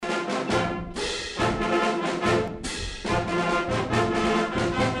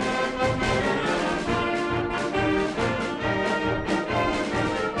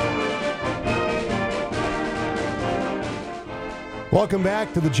Welcome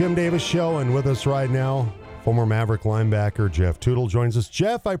back to the Jim Davis Show, and with us right now, former Maverick linebacker Jeff Tootle joins us.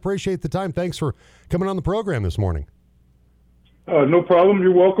 Jeff, I appreciate the time. Thanks for coming on the program this morning. No problem.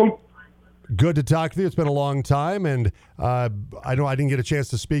 You're welcome. Good to talk with you. It's been a long time, and I know I didn't get a chance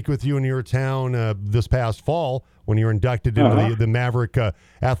to speak with you in your town this past fall when you were inducted into the Maverick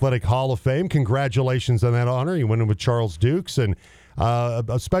Athletic Hall of Fame. Congratulations on that honor. You went in with Charles Dukes, and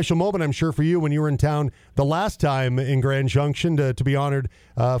a special moment, I'm sure, for you when you were in town the last time in Grand Junction to be honored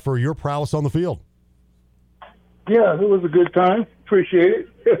for your prowess on the field. Yeah, it was a good time. Appreciate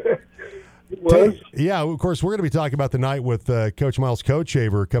it. It was. Yeah, of course, we're going to be talking about the night with Coach Miles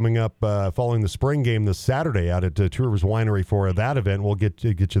Kochaver coming up following the spring game this Saturday out at Two Rivers Winery for that event. We'll get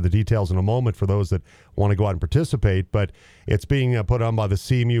you the details in a moment for those that want to go out and participate, but it's being put on by the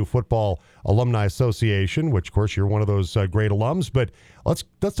CMU Football Alumni Association, which, of course, you're one of those great alums. But let's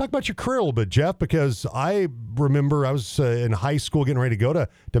talk about your career a little bit, Jeff, because I remember I was in high school getting ready to go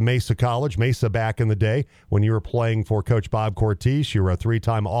to Mesa College, Mesa back in the day, when you were playing for Coach Bob Cortese. You were a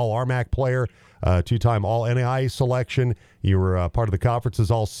three-time All-RMAC player, two-time All-NAI selection. You were part of the conference's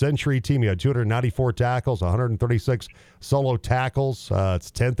All-Century team. You had 294 tackles, 136 solo tackles.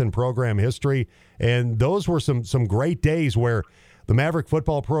 It's 10th in program history. And those were some great days where the Maverick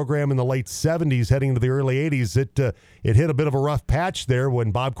football program in the late 70s, heading into the early 80s, it hit a bit of a rough patch there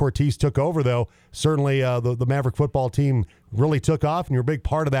when Bob Cortese took over, though. Certainly the Maverick football team really took off, and you're a big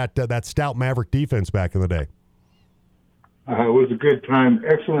part of that stout Maverick defense back in the day. It was a good time.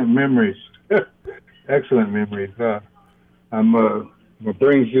 Excellent memories. Excellent memories. My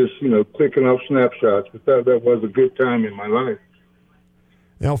brain's just, clicking off snapshots, but that was a good time in my life.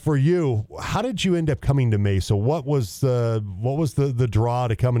 Now, for you, how did you end up coming to Mesa? What was the draw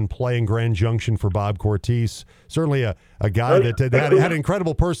to come and play in Grand Junction for Bob Cortese? Certainly a guy that had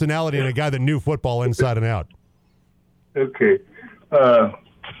incredible personality and a guy that knew football inside and out. Okay.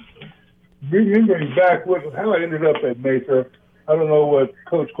 Remembering back how I ended up at Mesa, I don't know what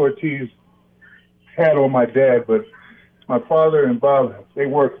Coach Cortese had on my dad, but my father and Bob, they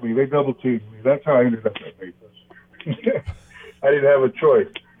worked me. They double-teamed me. That's how I ended up at Mesa. I didn't have a choice.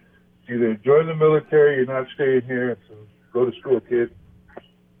 Either join the military or not staying here, so go to school, kid.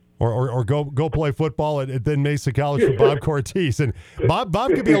 Or go play football at then Mesa College for Bob Cortese. And Bob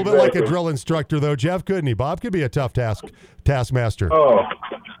could be a little bit like a drill instructor, though, Jeff, couldn't he? Bob could be a tough taskmaster. Oh,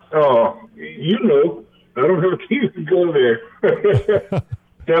 I don't have to even go there.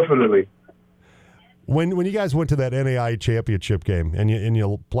 Definitely. When you guys went to that NAI championship game and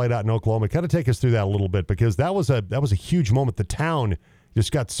you played out in Oklahoma, kind of take us through that a little bit, because that was a huge moment. The town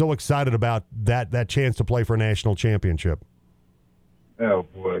just got so excited about that chance to play for a national championship. Oh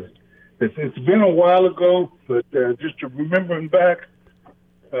boy, it's been a while ago, but just remembering back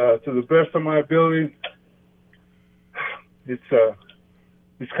to the best of my ability, it's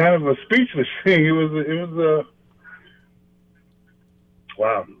kind of a speechless thing. It was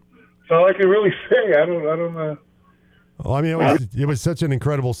wow. That's all I can really say. I don't know. Well, I mean, it was such an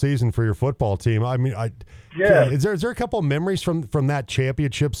incredible season for your football team. I mean, is there a couple of memories from that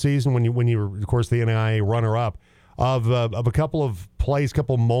championship season when you were, of course, the NAIA runner-up of a couple of plays,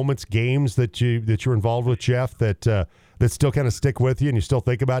 couple of moments, games that you're involved with, Jeff, that still kind of stick with you and you still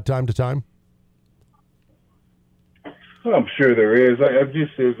think about time to time? Well, I'm sure there is.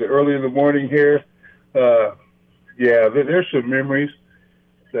 It's early in the morning here. There's some memories.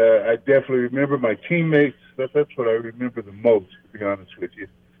 I definitely remember my teammates. That's what I remember the most, to be honest with you.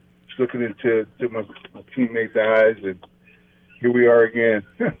 Just looking into my teammates' eyes, and here we are again.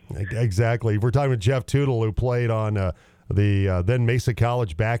 Exactly. We're talking with Jeff Tootle, who played on the then Mesa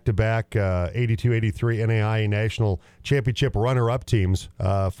College back-to-back 82-83 NAIA National Championship runner-up teams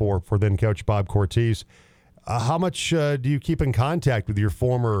for then Coach Bob Cortese. How much do you keep in contact with your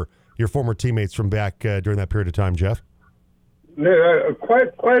former teammates from back during that period of time, Jeff? Quite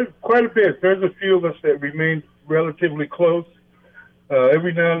a bit. There's a few of us that remain relatively close.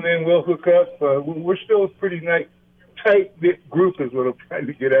 Every now and then we'll hook up. We're still a pretty tight-knit group is what I'm trying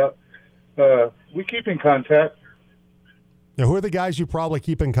to get out. We keep in contact. Now, who are the guys you probably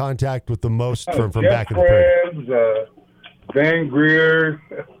keep in contact with the most from Jeff back in the period? Van Greer.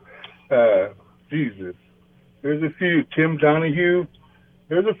 Jesus. There's a few. Tim Donahue.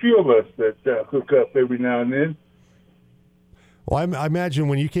 There's a few of us that hook up every now and then. Well, I imagine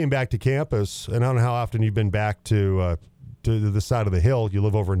when you came back to campus, and I don't know how often you've been back to the side of the hill. You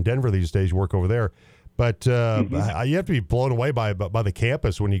live over in Denver these days. You work over there. But you have to be blown away by the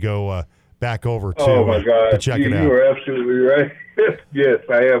campus when you go back over to, oh my God. To check it out. You are absolutely right. Yes,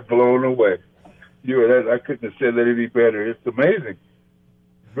 I have blown away. I couldn't have said that any better. It's amazing.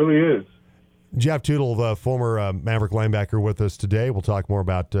 It really is. Jeff Tootle, the former Maverick linebacker, with us today. We'll talk more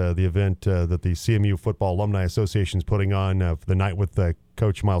about the event that the CMU Football Alumni Association is putting on for the night with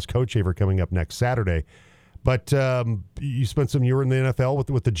Coach Miles Kochaver coming up next Saturday. But you spent some year in the NFL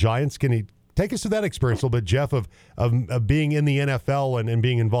with the Giants. Can you take us to that experience a little bit, Jeff, of being in the NFL and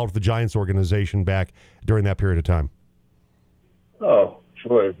being involved with the Giants organization back during that period of time? Oh,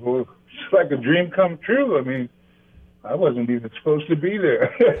 boy. Well, it's like a dream come true. I mean, I wasn't even supposed to be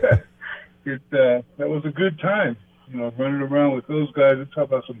there. That was a good time, running around with those guys. And talk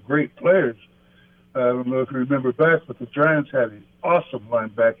about some great players. I don't know if you remember back, but the Giants had an awesome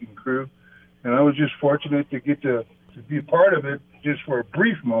linebacking crew, and I was just fortunate to get to be a part of it just for a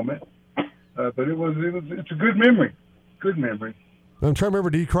brief moment. But it's a good memory. Good memory. I'm trying to remember,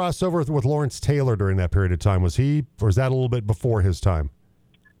 did he cross over with Lawrence Taylor during that period of time? Was that a little bit before his time?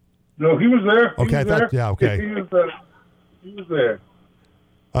 No, he was there. Okay. He was there.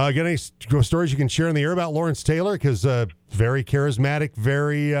 Got any stories you can share in the air about Lawrence Taylor? Because very charismatic,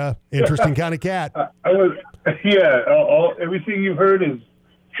 very interesting kind of cat. Everything you've heard is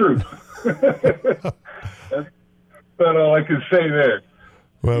true. That's about all I can say there.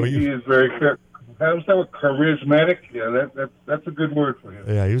 Well, he is very charismatic. Yeah, that's a good word for him.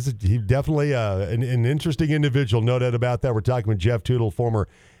 Yeah, he definitely an interesting individual, no doubt about that. We're talking with Jeff Tootle, former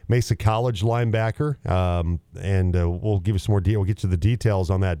Mesa College linebacker, and we'll give you some more. We'll get to the details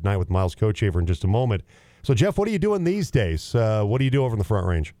on that night with Miles Kochaver in just a moment. So, Jeff, what are you doing these days? What do you do over in the Front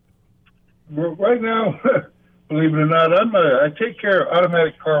Range? Well, right now, believe it or not, I take care of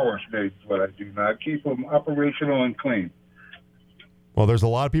automatic car wash days. Is what I do now. I keep them operational and clean. Well, there's a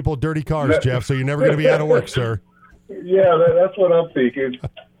lot of people with dirty cars, Jeff, so you're never going to be out of work, sir. Yeah, that's what I'm thinking.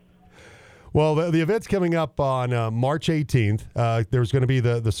 Well, the event's coming up on March 18th. There's going to be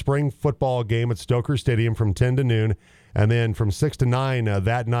the spring football game at Stoker Stadium from 10 to noon. And then from 6 to 9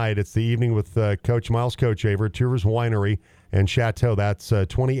 that night, it's the evening with Coach Miles Kochaver, Two Rivers Winery and Chateau. That's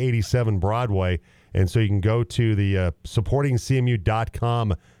 2087 Broadway. And so you can go to the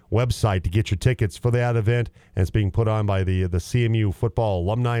supportingcmu.com website to get your tickets for that event. And it's being put on by the CMU Football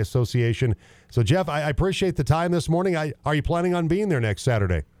Alumni Association. So, Jeff, I appreciate the time this morning. Are you planning on being there next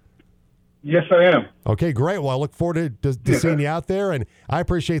Saturday? Yes, I am. Okay, great. Well, I look forward to seeing you out there, and I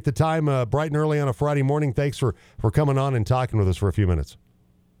appreciate the time bright and early on a Friday morning. Thanks for coming on and talking with us for a few minutes.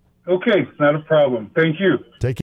 Okay, not a problem. Thank you. Take care.